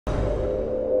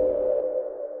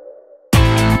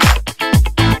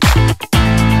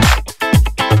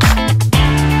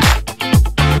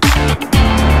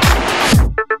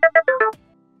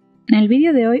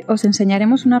vídeo de hoy os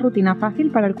enseñaremos una rutina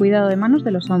fácil para el cuidado de manos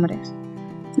de los hombres.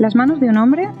 Las manos de un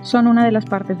hombre son una de las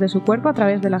partes de su cuerpo a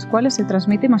través de las cuales se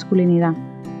transmite masculinidad.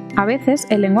 A veces,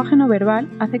 el lenguaje no verbal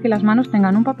hace que las manos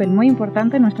tengan un papel muy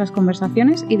importante en nuestras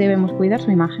conversaciones y debemos cuidar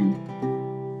su imagen.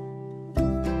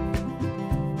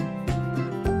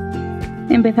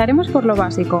 Empezaremos por lo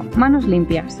básico, manos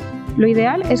limpias. Lo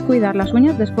ideal es cuidar las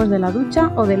uñas después de la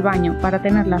ducha o del baño para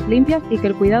tenerlas limpias y que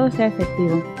el cuidado sea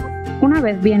efectivo. Una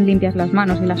vez bien limpias las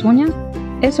manos y las uñas,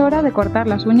 es hora de cortar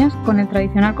las uñas con el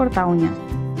tradicional corta uñas,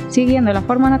 siguiendo la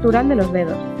forma natural de los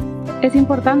dedos. Es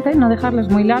importante no dejarlas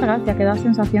muy largas ya que da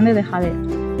sensación de dejadez,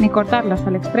 ni cortarlas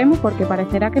al extremo porque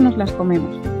parecerá que nos las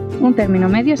comemos. Un término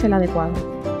medio es el adecuado.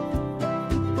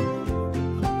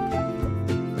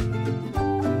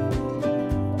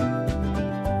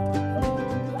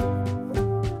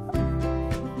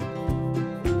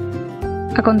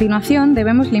 A continuación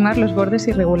debemos limar los bordes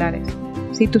irregulares.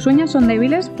 Si tus uñas son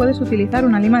débiles, puedes utilizar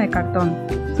una lima de cartón.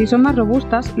 Si son más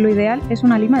robustas, lo ideal es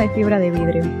una lima de fibra de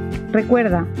vidrio.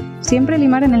 Recuerda, siempre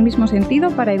limar en el mismo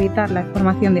sentido para evitar la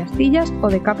formación de astillas o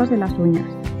de capas de las uñas.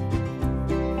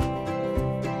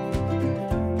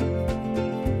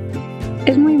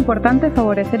 Es muy importante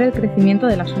favorecer el crecimiento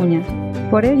de las uñas.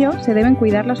 Por ello, se deben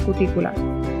cuidar las cutículas.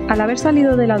 Al haber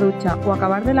salido de la ducha o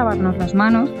acabar de lavarnos las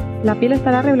manos, la piel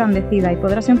estará reblandecida y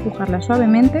podrás empujarla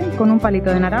suavemente con un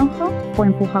palito de naranja o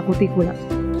empuja cutículas.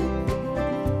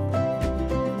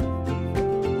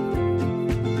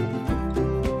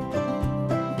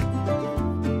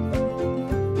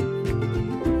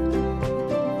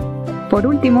 Por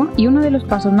último, y uno de los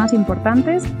pasos más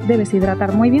importantes, debes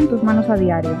hidratar muy bien tus manos a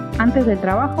diario, antes del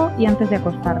trabajo y antes de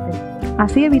acostarte.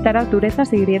 Así evitarás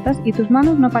durezas y grietas y tus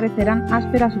manos no parecerán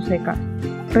ásperas o secas.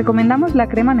 Recomendamos la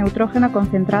crema neutrógena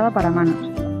concentrada para manos,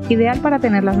 ideal para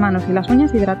tener las manos y las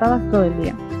uñas hidratadas todo el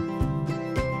día.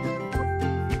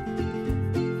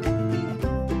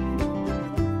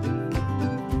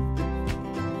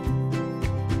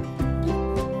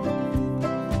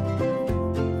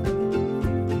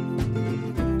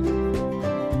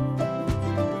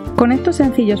 Con estos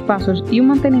sencillos pasos y un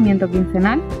mantenimiento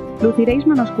quincenal, luciréis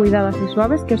manos cuidadas y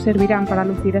suaves que os servirán para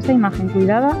lucir esa imagen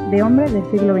cuidada de hombre del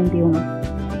siglo XXI.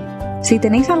 Si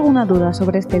tenéis alguna duda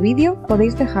sobre este vídeo,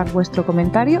 podéis dejar vuestro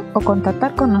comentario o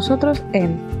contactar con nosotros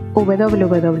en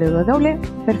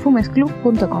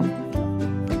www.perfumesclub.com.